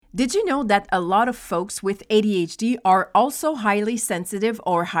Did you know that a lot of folks with ADHD are also highly sensitive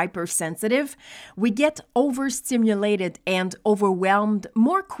or hypersensitive? We get overstimulated and overwhelmed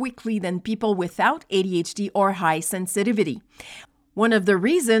more quickly than people without ADHD or high sensitivity. One of the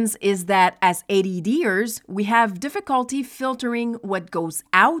reasons is that as ADDers, we have difficulty filtering what goes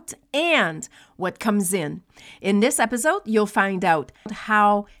out and what comes in. In this episode, you'll find out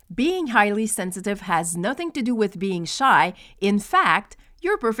how being highly sensitive has nothing to do with being shy. In fact,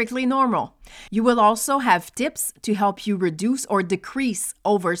 you're perfectly normal. You will also have tips to help you reduce or decrease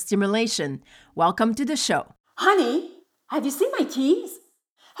overstimulation. Welcome to the show. Honey, have you seen my keys?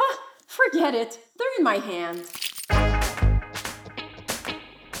 Huh, forget it. They're in my hand.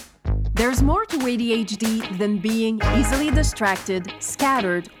 There's more to ADHD than being easily distracted,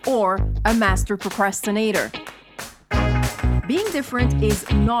 scattered, or a master procrastinator. Being different is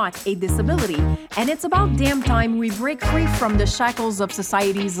not a disability, and it's about damn time we break free from the shackles of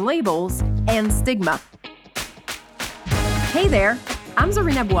society's labels and stigma. Hey there, I'm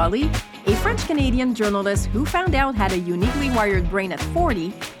Zarina Boali, a French-Canadian journalist who found out had a uniquely wired brain at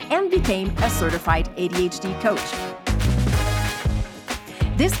 40 and became a certified ADHD coach.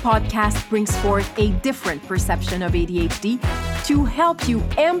 This podcast brings forth a different perception of ADHD to help you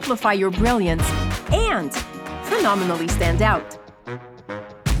amplify your brilliance and phenomenally stand out. Thanks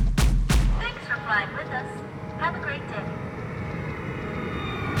for flying with us. Have a great day.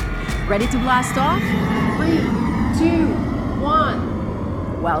 Ready to blast off? 3, 2,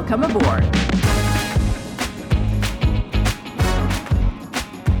 1. Welcome aboard.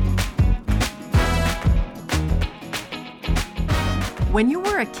 When you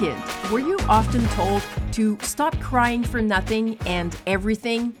were a kid, were you often told to stop crying for nothing and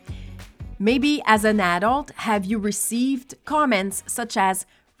everything? Maybe as an adult, have you received comments such as,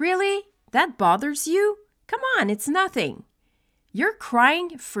 "Really? That bothers you? Come on, it's nothing. You're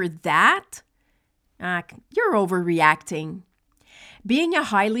crying for that? You're overreacting." Being a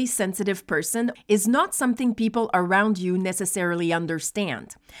highly sensitive person is not something people around you necessarily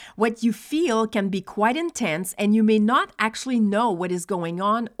understand. What you feel can be quite intense, and you may not actually know what is going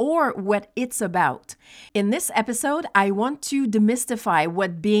on or what it's about. In this episode, I want to demystify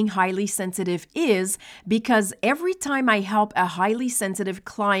what being highly sensitive is, because every time I help a highly sensitive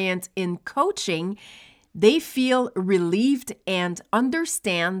client in coaching, they feel relieved and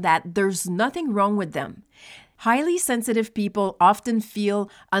understand that there's nothing wrong with them. Highly sensitive people often feel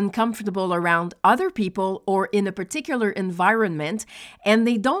uncomfortable around other people or in a particular environment, and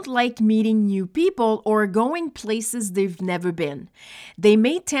they don't like meeting new people or going places they've never been. They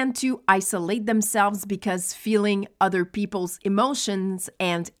may tend to isolate themselves because feeling other people's emotions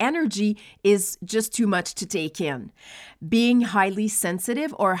and energy is just too much to take in. Being highly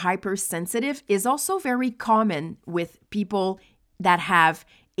sensitive or hypersensitive is also very common with people that have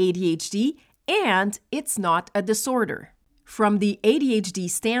ADHD, and it's not a disorder. From the ADHD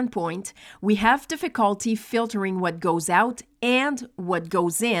standpoint, we have difficulty filtering what goes out and what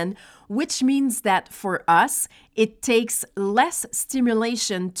goes in, which means that for us, it takes less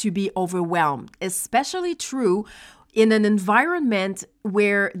stimulation to be overwhelmed, especially true in an environment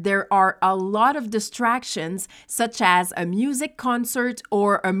where there are a lot of distractions, such as a music concert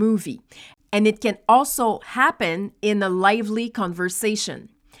or a movie. And it can also happen in a lively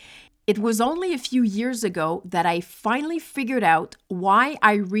conversation. It was only a few years ago that I finally figured out why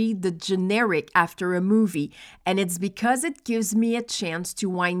I read the generic after a movie, and it's because it gives me a chance to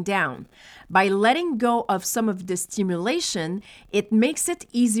wind down. By letting go of some of the stimulation, it makes it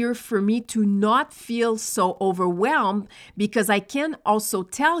easier for me to not feel so overwhelmed, because I can also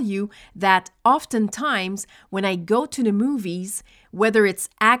tell you that oftentimes when I go to the movies, whether it's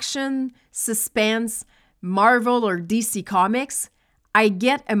action, suspense, Marvel or DC Comics, I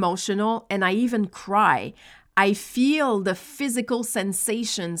get emotional and I even cry. I feel the physical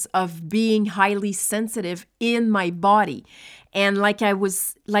sensations of being highly sensitive in my body. And like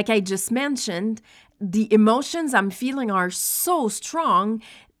I just mentioned, the emotions I'm feeling are so strong.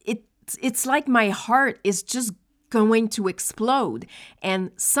 It's like my heart is just going to explode.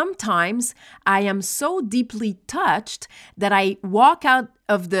 And sometimes I am so deeply touched that I walk out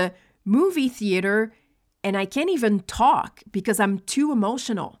of the movie theater and I can't even talk because I'm too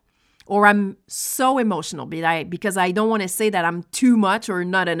emotional, or I'm so emotional because I don't want to say that I'm too much or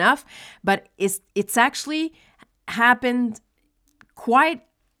not enough, but it's actually happened quite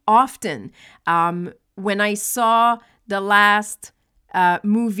often. When I saw the last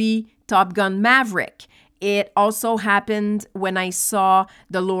movie, Top Gun Maverick, it also happened when I saw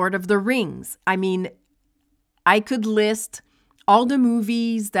The Lord of the Rings. I mean, I could list all the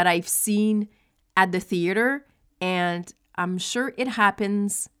movies that I've seen at the theater, and I'm sure it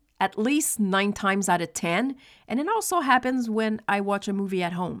happens at least 9 times out of 10. And it also happens when I watch a movie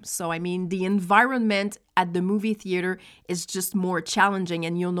at home. So, I mean, the environment at the movie theater is just more challenging,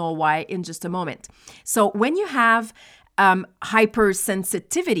 and you'll know why in just a moment. So when you have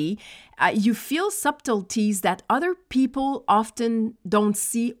hypersensitivity, you feel subtleties that other people often don't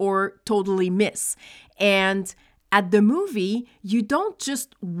see or totally miss. And at the movie, you don't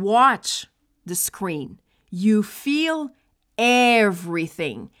just watch the screen. You feel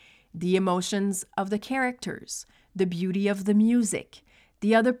everything. The emotions of the characters, the beauty of the music,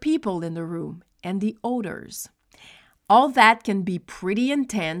 the other people in the room, and the odors. All that can be pretty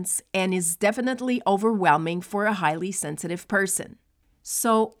intense and is definitely overwhelming for a highly sensitive person.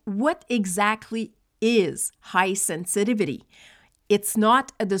 So, what exactly is high sensitivity? It's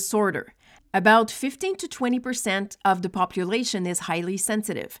not a disorder. About 15 to 20% of the population is highly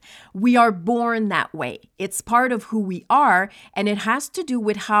sensitive. We are born that way. It's part of who we are, and it has to do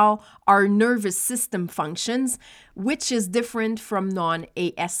with how our nervous system functions, which is different from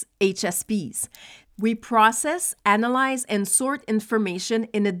non-HSPs. We process, analyze, and sort information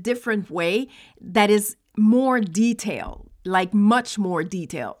in a different way that is more detailed, like much more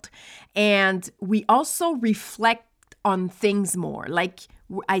detailed. And we also reflect on things more. Like,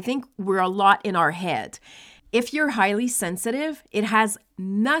 I think we're a lot in our head. If you're highly sensitive, it has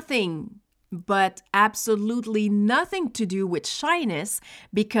nothing, but absolutely nothing to do with shyness,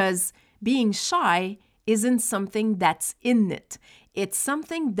 because being shy isn't something that's innate. It's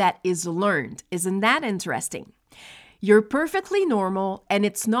something that is learned. Isn't that interesting? You're perfectly normal, and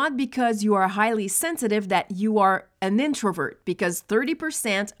it's not because you are highly sensitive that you are an introvert, because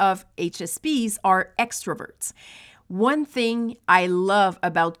 30% of HSPs are extroverts. One thing I love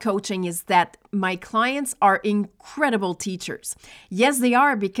about coaching is that my clients are incredible teachers. Yes, they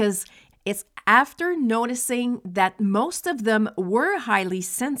are, because it's after noticing that most of them were highly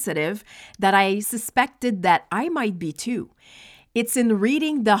sensitive that I suspected that I might be too. It's in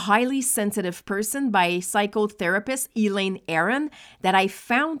reading The Highly Sensitive Person by psychotherapist Elaine Aron that I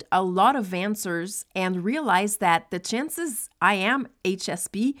found a lot of answers and realized that the chances I am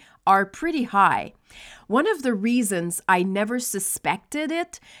HSP are pretty high. One of the reasons I never suspected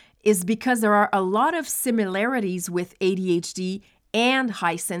it is because there are a lot of similarities with ADHD and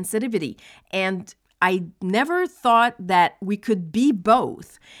high sensitivity, and I never thought that we could be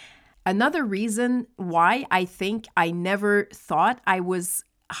both. Another reason why I think I never thought I was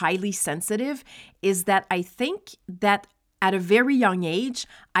highly sensitive is that I think that at a very young age,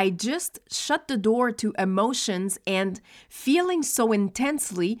 I just shut the door to emotions and feeling so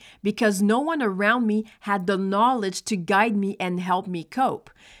intensely because no one around me had the knowledge to guide me and help me cope.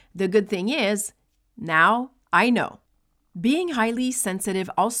 The good thing is, now I know. Being highly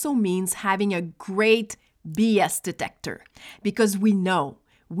sensitive also means having a great BS detector, because we know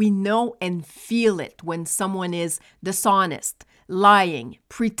and feel it when someone is dishonest, lying,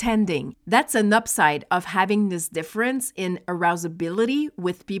 pretending. That's an upside of having this difference in arousability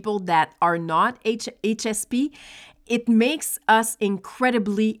with people that are not HSP. It makes us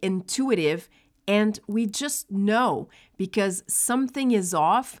incredibly intuitive, and we just know because something is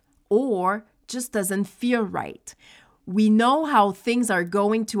off or just doesn't feel right. We know how things are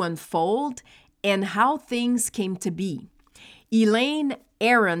going to unfold and how things came to be. Elaine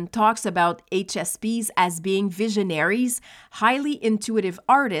Aron talks about HSPs as being visionaries, highly intuitive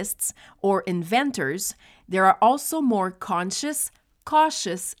artists, or inventors. There are also more conscious,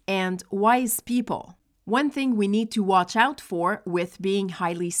 cautious, and wise people. One thing we need to watch out for with being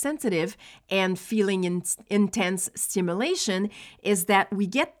highly sensitive and feeling intense stimulation is that we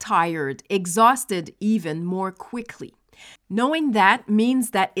get tired, exhausted even more quickly. Knowing that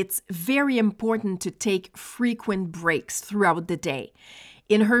means that it's very important to take frequent breaks throughout the day.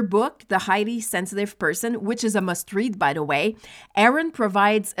 In her book, The Highly Sensitive Person, which is a must-read, by the way, Aron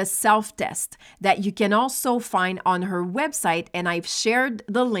provides a self-test that you can also find on her website, and I've shared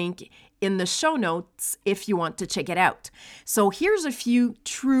the link in the show notes if you want to check it out. So here's a few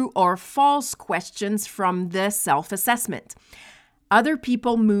true or false questions from the self-assessment. Other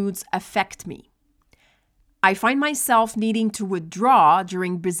people's moods affect me. I find myself needing to withdraw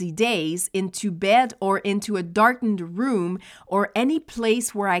during busy days into bed or into a darkened room or any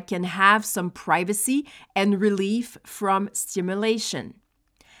place where I can have some privacy and relief from stimulation.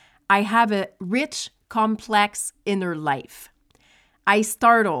 I have a rich, complex inner life. I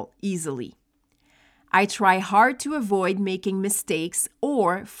startle easily. I try hard to avoid making mistakes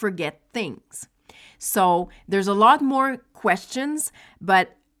or forget things. So there's a lot more questions,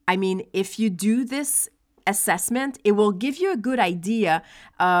 but I mean, if you do this assessment, it will give you a good idea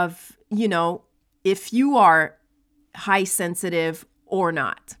of, if you are high sensitive or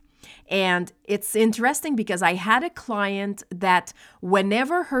not. And it's interesting because I had a client that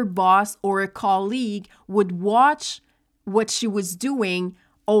whenever her boss or a colleague would watch what she was doing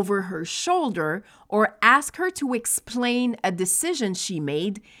over her shoulder or ask her to explain a decision she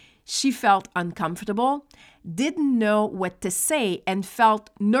made, she felt uncomfortable, didn't know what to say, and felt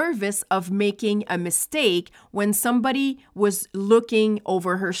nervous of making a mistake when somebody was looking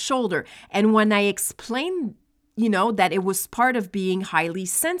over her shoulder. And when I explained, that it was part of being highly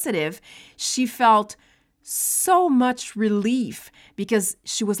sensitive, she felt so much relief because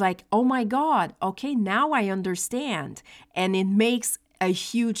she was like, oh my God, okay, now I understand. And it makes a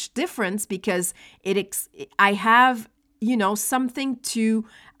huge difference because I have, something to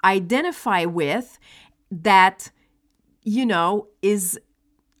identify with that, is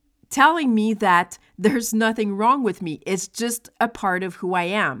telling me that there's nothing wrong with me. It's just a part of who I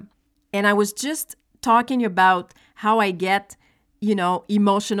am. And I was just talking about how I get,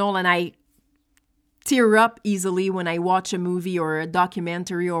 emotional and I tear up easily when I watch a movie or a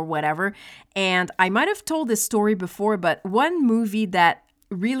documentary or whatever. And I might have told this story before, but one movie that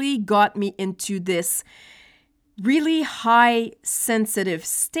really got me into this really high sensitive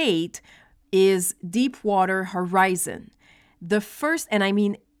state is Deepwater Horizon. The first, and I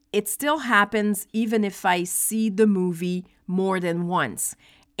mean, it still happens even if I see the movie more than once.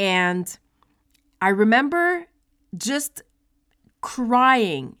 And I remember just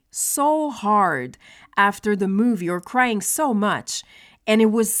crying so hard after the movie, or crying so much. And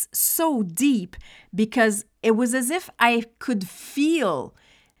it was so deep because it was as if I could feel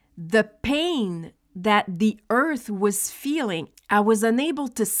the pain that the earth was feeling. I was unable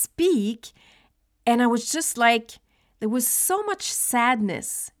to speak, and I was just like, there was so much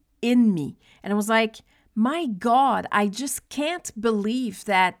sadness in me. And I was like, my God, I just can't believe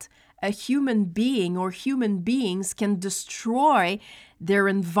that a human being or human beings can destroy their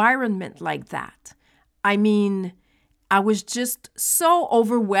environment like that. I mean, I was just so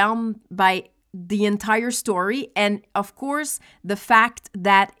overwhelmed by the entire story. And of course, the fact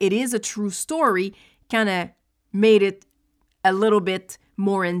that it is a true story kind of made it a little bit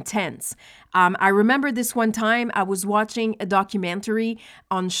more intense. I remember this one time I was watching a documentary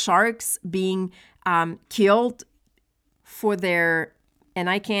on sharks being killed for their, and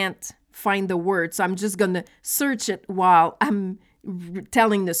I can't find the word, so I'm just going to search it while I'm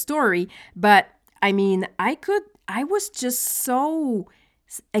telling the story. But I mean, I was just so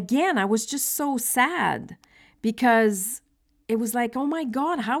sad because it was like, oh my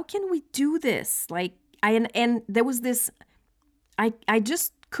God, how can we do this? Like, and there was this, I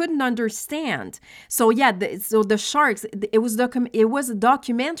just couldn't understand. So yeah, the sharks, it was a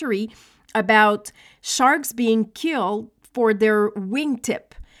documentary about sharks being killed for their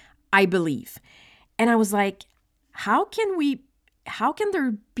wingtip, I believe. And I was like, how can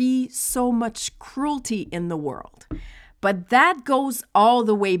there be so much cruelty in the world? But that goes all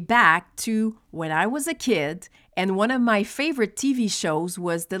the way back to when I was a kid, and one of my favorite TV shows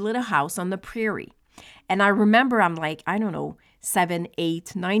was The Little House on the Prairie. And I remember I'm like, I don't know, 7,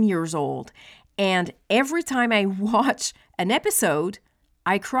 8, 9 years old. And every time I watch an episode,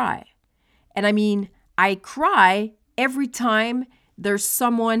 I cry. And I mean, I cry every time there's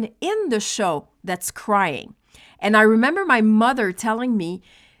someone in the show that's crying. And I remember my mother telling me,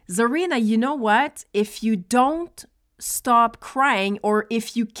 Zarina, you know what? If you don't stop crying, or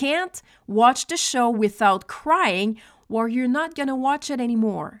if you can't watch the show without crying, well, you're not going to watch it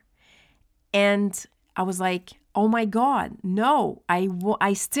anymore. And I was like, oh my God, no,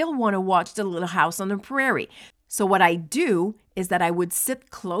 I still want to watch The Little House on the Prairie. So what I do is that I would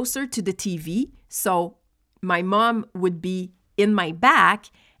sit closer to the TV, so my mom would be in my back,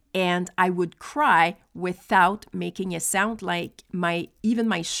 and I would cry without making a sound, like even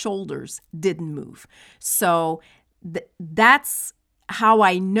my shoulders didn't move. So that's how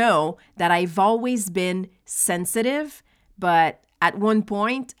I know that I've always been sensitive, but at one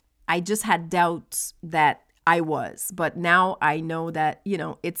point I just had doubts that I was. But now I know that,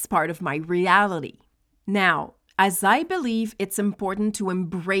 it's part of my reality. Now, as I believe it's important to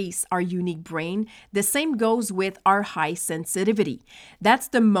embrace our unique brain, the same goes with our high sensitivity. That's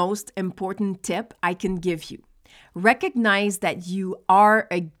the most important tip I can give you. Recognize that you are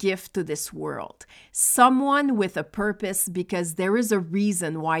a gift to this world, someone with a purpose, because there is a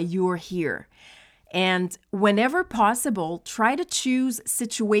reason why you're here. And whenever possible, try to choose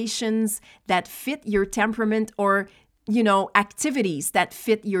situations that fit your temperament, or activities that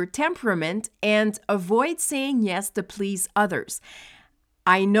fit your temperament, and avoid saying yes to please others.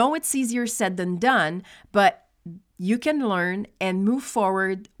 I know it's easier said than done, but you can learn and move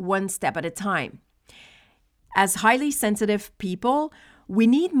forward one step at a time. As highly sensitive people, We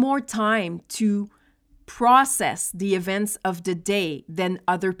need more time to process the events of the day than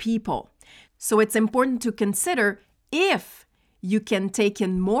other people. So it's important to consider if you can take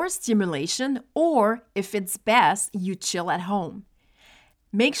in more stimulation or if it's best you chill at home.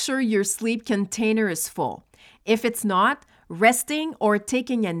 Make sure your sleep container is full. If it's not, resting or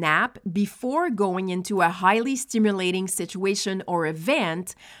taking a nap before going into a highly stimulating situation or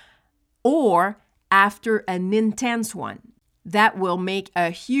event, or after an intense one, that will make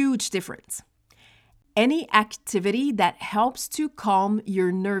a huge difference. Any activity that helps to calm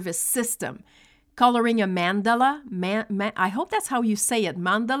your nervous system. Coloring a mandala, I hope that's how you say it,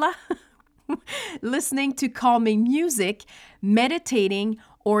 mandala. Listening to calming music, meditating,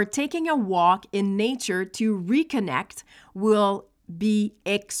 or taking a walk in nature to reconnect will be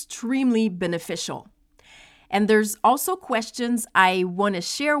extremely beneficial. And there's also questions I want to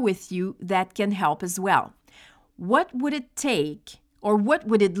share with you that can help as well. What would it take, or what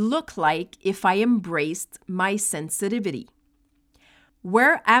would it look like if I embraced my sensitivity?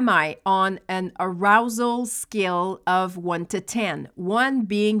 Where am I on an arousal scale of 1 to 10? 1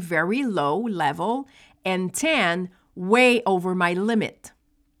 being very low level and 10 way over my limit.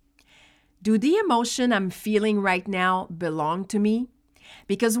 Do the emotion I'm feeling right now belong to me?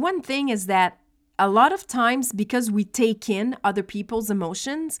 Because one thing is that a lot of times, because we take in other people's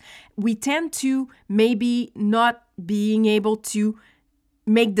emotions, we tend to maybe not being able to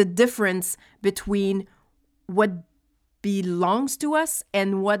make the difference between what belongs to us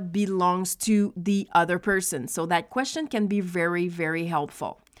and what belongs to the other person. So that question can be very, very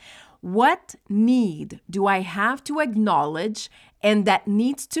helpful. What need do I have to acknowledge and that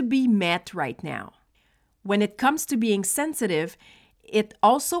needs to be met right now? When it comes to being sensitive, it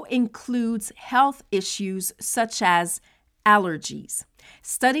also includes health issues such as allergies.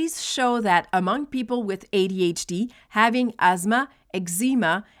 Studies show that among people with ADHD, having asthma,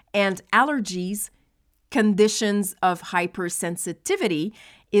 eczema, and allergies, conditions of hypersensitivity,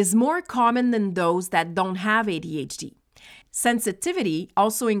 is more common than those that don't have ADHD. Sensitivity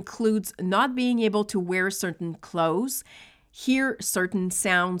also includes not being able to wear certain clothes, hear certain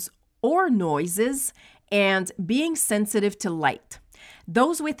sounds or noises, and being sensitive to light.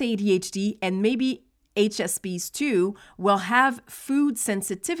 Those with ADHD and maybe HSPs too will have food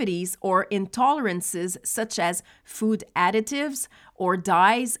sensitivities or intolerances such as food additives or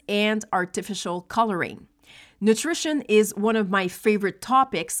dyes and artificial coloring. Nutrition is one of my favorite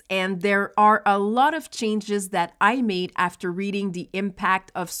topics, and there are a lot of changes that I made after reading the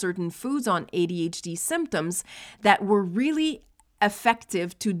impact of certain foods on ADHD symptoms that were really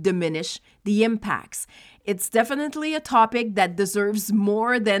effective to diminish the impacts. It's definitely a topic that deserves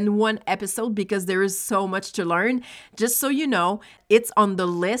more than one episode because there is so much to learn. Just so you know, it's on the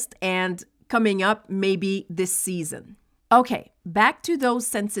list and coming up maybe this season. Okay, back to those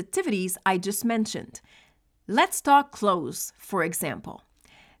sensitivities I just mentioned. Let's talk clothes, for example.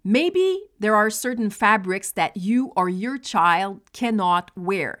 Maybe there are certain fabrics that you or your child cannot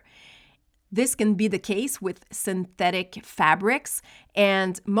wear. This can be the case with synthetic fabrics,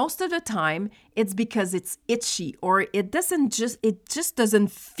 and most of the time it's because it's itchy or it just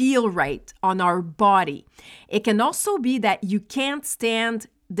doesn't feel right on our body. It can also be that you can't stand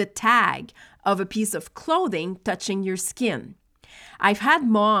the tag of a piece of clothing touching your skin. I've had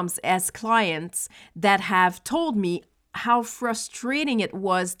moms as clients that have told me how frustrating it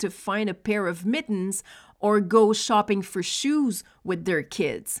was to find a pair of mittens or go shopping for shoes with their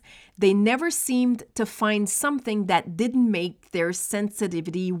kids. They never seemed to find something that didn't make their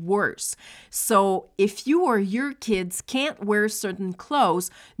sensitivity worse. So if you or your kids can't wear certain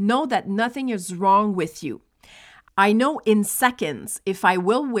clothes, know that nothing is wrong with you. I know in seconds if I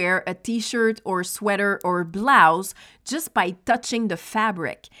will wear a t-shirt or sweater or blouse just by touching the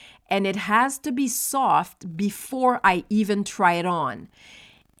fabric, and it has to be soft before I even try it on.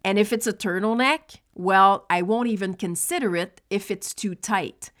 And if it's a turtleneck, well, I won't even consider it if it's too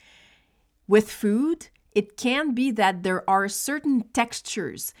tight. With food, it can be that there are certain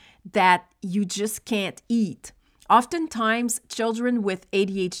textures that you just can't eat. Oftentimes, children with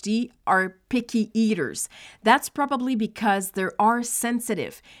ADHD are picky eaters. That's probably because they are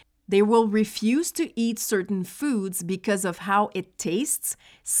sensitive. They will refuse to eat certain foods because of how it tastes,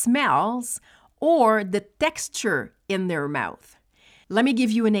 smells, or the texture in their mouth. Let me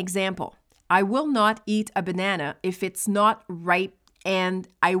give you an example. I will not eat a banana if it's not ripe, and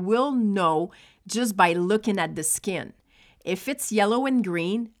I will know just by looking at the skin. If it's yellow and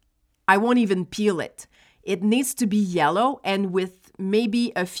green, I won't even peel it. It needs to be yellow and with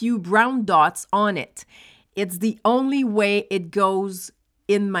maybe a few brown dots on it. It's the only way it goes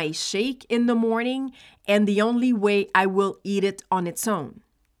in my shake in the morning and the only way I will eat it on its own.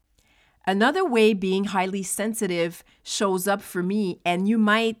 Another way being highly sensitive shows up for me, and you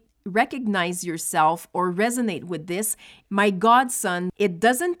might recognize yourself or resonate with this, my godson, it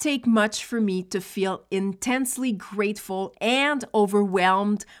doesn't take much for me to feel intensely grateful and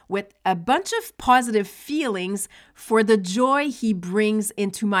overwhelmed with a bunch of positive feelings for the joy he brings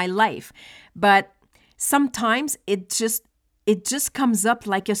into my life. But sometimes it just comes up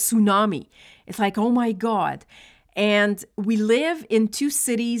like a tsunami. It's like, oh my God. And we live in two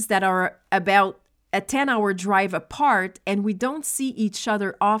cities that are about a 10-hour drive apart, and we don't see each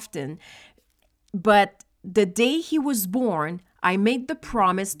other often. But the day he was born, I made the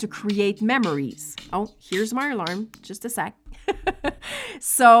promise to create memories. Oh, here's my alarm. Just a sec.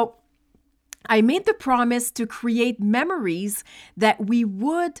 So I made the promise to create memories that we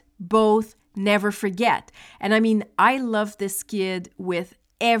would both never forget. And I mean, I love this kid with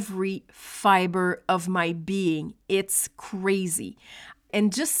every fiber of my being. It's crazy.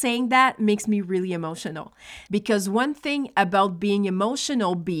 And just saying that makes me really emotional, because one thing about being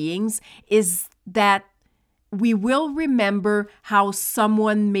emotional beings is that we will remember how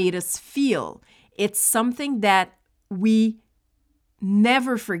someone made us feel. It's something that we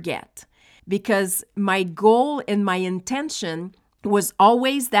never forget, because my goal and my intention was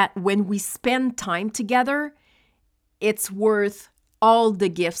always that when we spend time together, it's worth all the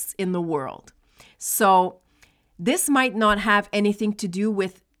gifts in the world. So this might not have anything to do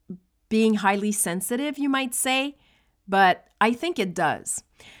with being highly sensitive, you might say, but I think it does.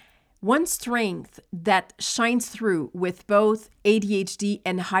 One strength that shines through with both ADHD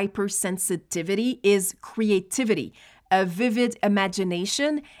and hypersensitivity is creativity, a vivid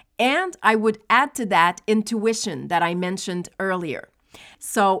imagination, and I would add to that intuition that I mentioned earlier.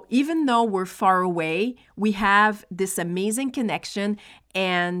 So even though we're far away, we have this amazing connection,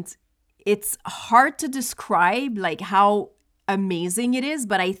 and it's hard to describe like how amazing it is,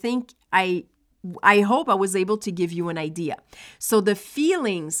 but I think I hope I was able to give you an idea. So the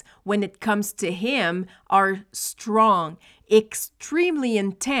feelings when it comes to him are strong, extremely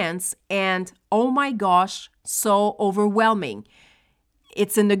intense, and oh my gosh, so overwhelming.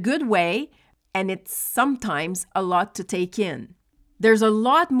 It's in a good way, and it's sometimes a lot to take in. There's a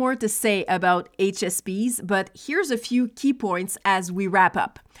lot more to say about HSPs, but here's a few key points as we wrap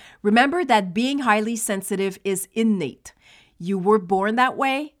up. Remember that being highly sensitive is innate. You were born that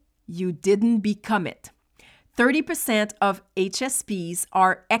way. You didn't become it. 30% of HSPs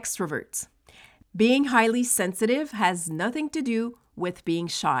are extroverts. Being highly sensitive has nothing to do with being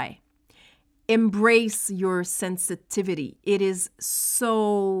shy. Embrace your sensitivity. It is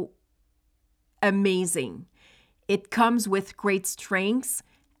so amazing. It comes with great strengths,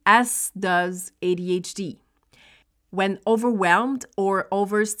 as does ADHD. When overwhelmed or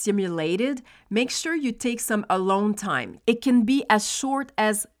overstimulated, make sure you take some alone time. It can be as short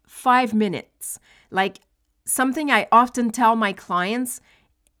as 5 minutes. Like something I often tell my clients,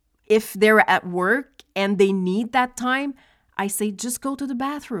 if they're at work and they need that time, I say, just go to the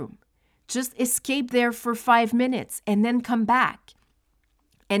bathroom. Just escape there for 5 minutes and then come back.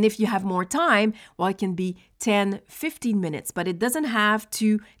 And if you have more time, well, it can be 10, 15 minutes, but it doesn't have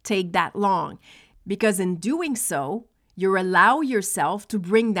to take that long, because in doing so, you allow yourself to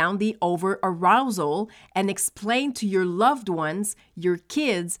bring down the over-arousal and explain to your loved ones, your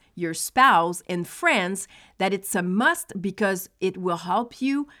kids, your spouse, and friends that it's a must because it will help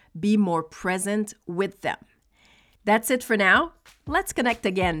you be more present with them. That's it for now. Let's connect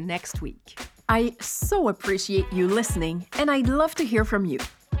again next week. I so appreciate you listening, and I'd love to hear from you.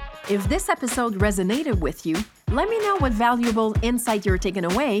 If this episode resonated with you, let me know what valuable insight you're taking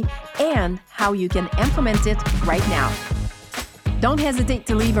away and how you can implement it right now. Don't hesitate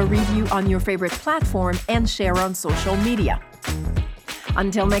to leave a review on your favorite platform and share on social media.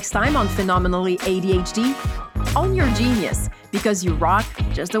 Until next time on Phenomenally ADHD, own your genius, because you rock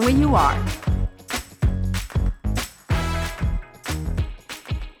just the way you are.